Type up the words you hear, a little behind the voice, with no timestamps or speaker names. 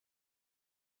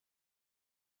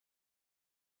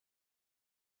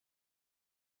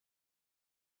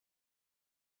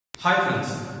Hi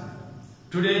friends,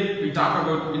 today we talk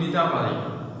about Vinita Bali.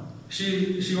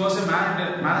 She was a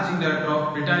managing director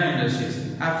of Britannia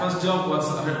Industries. Her first job was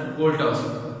at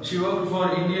Voltas. She worked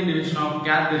for Indian division of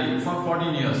Cadbury for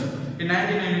 14 years. In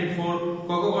 1994,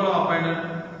 Coca-Cola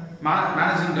appointed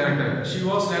managing director. She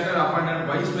was later appointed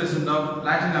vice president of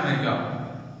Latin America.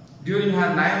 During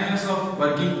her 9 years of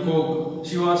working Coke,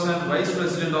 she was a vice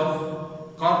president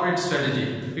of corporate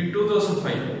strategy. In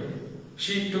 2005,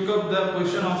 she took up the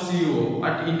position of CEO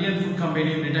at Indian food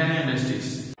company Britannia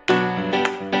Industries.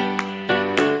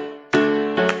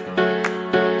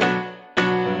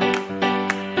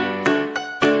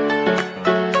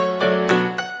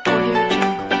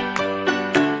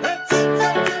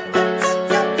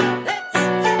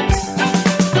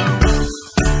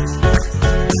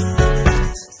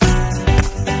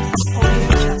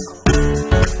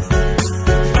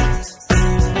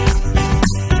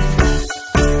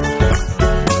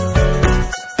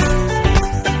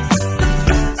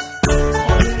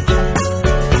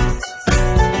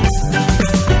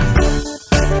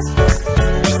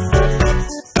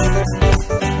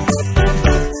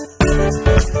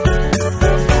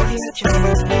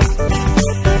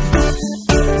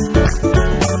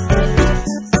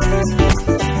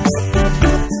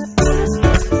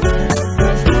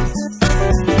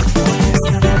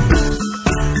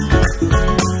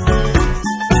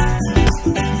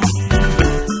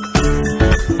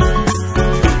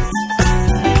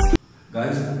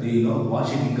 Do you know what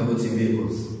you think about MBA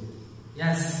course?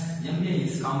 Yes, MBA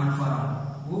is common for all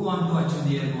who want to achieve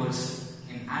their goals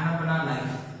in entrepreneur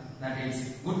life. That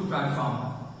is good platform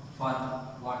for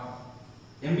what?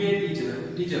 MBA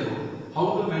teacher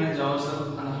how to manage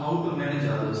ourselves and how to manage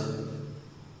others.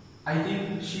 I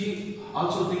think she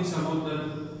also thinks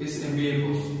about this MBA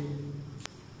course.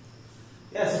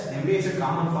 Yes, MBA is a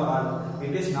common for all.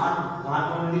 It is not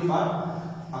only for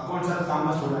accounts and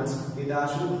commerce students. It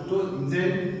has to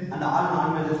engineering and all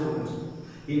non-major students.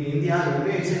 In India,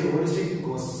 MBA is a holistic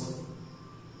course.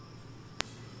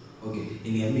 Okay,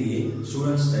 in MBA,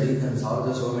 students study and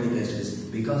solve so many case studies.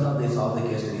 Because of they solve the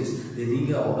case studies, they think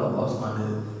out of box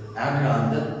and act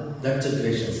on that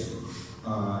situations.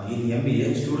 In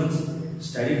MBA, students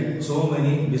study so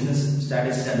many business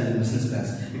strategies and business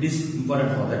plans. It is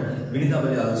important for that. Vinita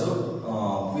Bali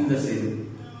also feel the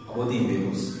same about the MBA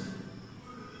course.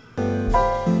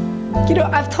 You know,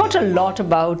 I've thought a lot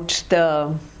about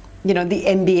the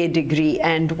MBA degree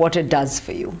and what it does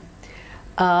for you.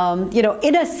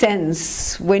 In a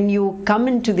sense, when you come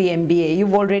into the MBA,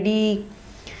 you've already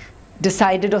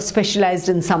decided or specialized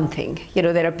in something.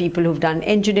 There are people who've done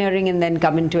engineering and then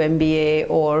come into MBA,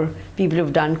 or people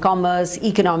who've done commerce,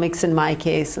 economics in my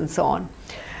case, and so on.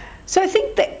 So I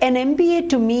think an MBA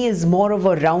to me is more of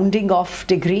a rounding off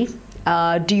degree.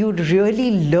 Do you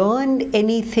really learn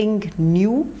anything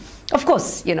new? Of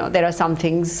course, there are some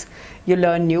things you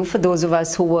learn new. For those of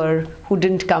us who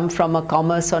didn't come from a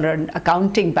commerce or an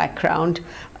accounting background,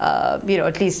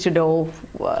 at least to know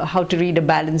how to read a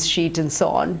balance sheet and so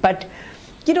on. But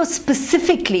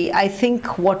specifically, I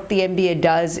think what the MBA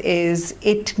does is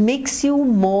it makes you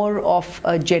more of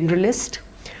a generalist,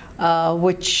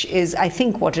 which is, I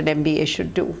think, what an MBA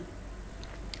should do.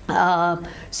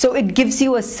 So it gives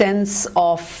you a sense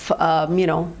of,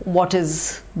 what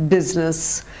is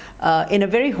business in a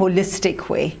very holistic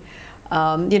way.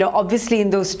 Obviously in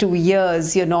those 2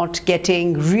 years, you're not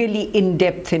getting really in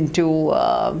depth into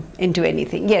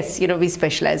anything. Yes, we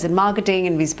specialize in marketing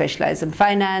and we specialize in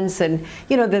finance, and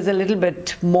there's a little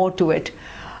bit more to it.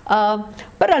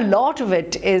 But a lot of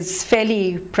it is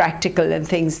fairly practical and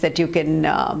things that you can,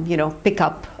 pick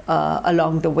up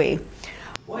along the way.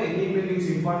 Why MBA is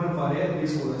important for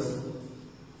B-schoolers?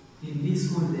 In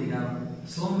B-school, they have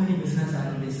so many business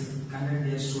analysts conduct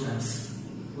their students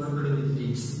work with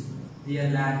teams. They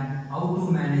learn how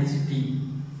to manage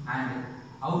team and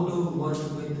how to work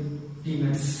with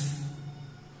teammates.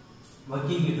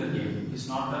 Working with a team is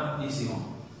not an easy one.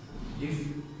 If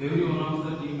every one of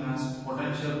the team has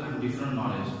potential and different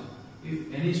knowledge,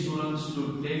 if any students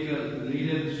to take a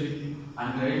leadership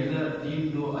and guide the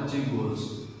team to achieve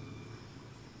goals.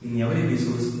 In every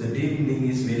B-schools, the team building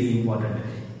is very important.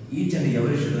 Each and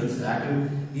every students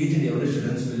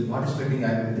will participate in a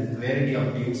variety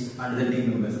of teams and the team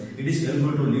members. It is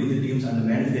helpful to lead the teams and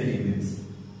manage their teammates.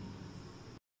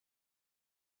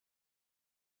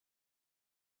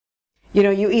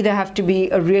 You either have to be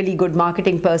a really good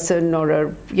marketing person, or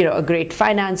a great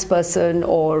finance person,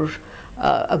 or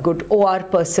a good OR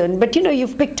person. But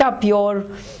you've picked up your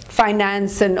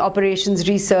finance and operations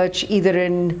research either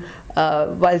in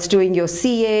whilst doing your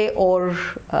CA or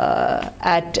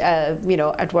at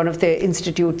one of the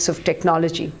institutes of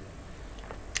technology.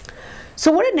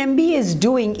 So what an MBA is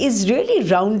doing is really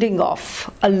rounding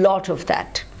off a lot of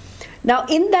that. Now,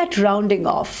 in that rounding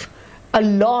off, a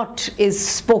lot is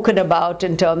spoken about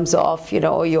in terms of,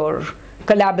 your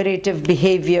collaborative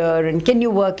behavior and can you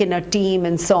work in a team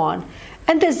and so on.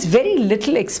 And there's very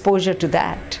little exposure to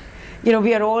that. We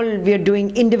are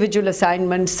doing individual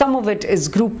assignments. Some of it is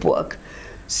group work.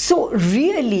 So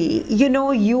really,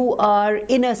 you are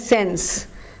in a sense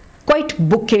quite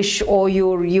bookish, or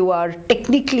you are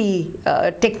technically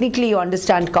you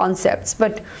understand concepts,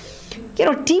 but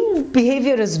team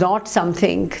behavior is not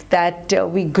something that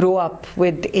we grow up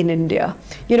with in India.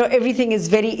 Everything is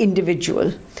very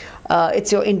individual.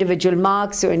 It's your individual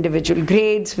marks, your individual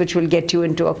grades, which will get you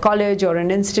into a college or an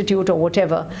institute or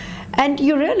whatever. And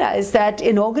you realize that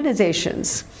in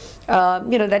organizations,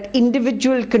 that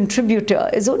individual contributor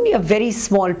is only a very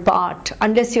small part,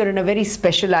 unless you're in a very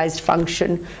specialized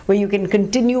function where you can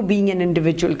continue being an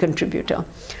individual contributor.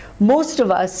 Most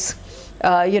of us,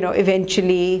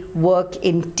 eventually work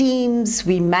in teams,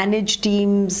 we manage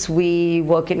teams, we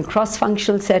work in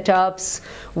cross-functional setups,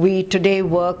 we today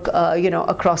work,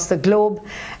 across the globe.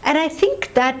 And I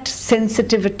think that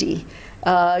sensitivity,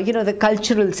 the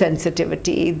cultural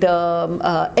sensitivity,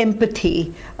 the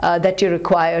empathy that you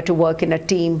require to work in a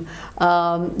team,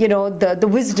 the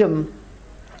wisdom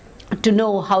to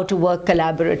know how to work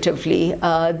collaboratively,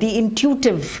 the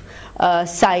intuitive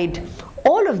side,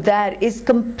 all of that is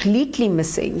completely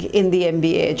missing in the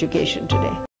MBA education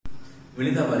today.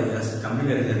 Vinita Bali has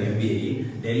completed her MBA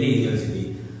in Delhi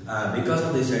University. Because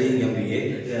of the studying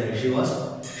MBA, she was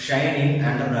shy in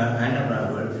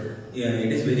entrepreneurial.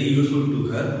 It is very useful to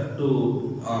her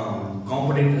to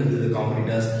compete with the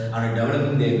competitors and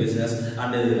developing their business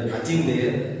and achieving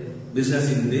their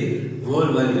business in the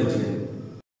worldwide region.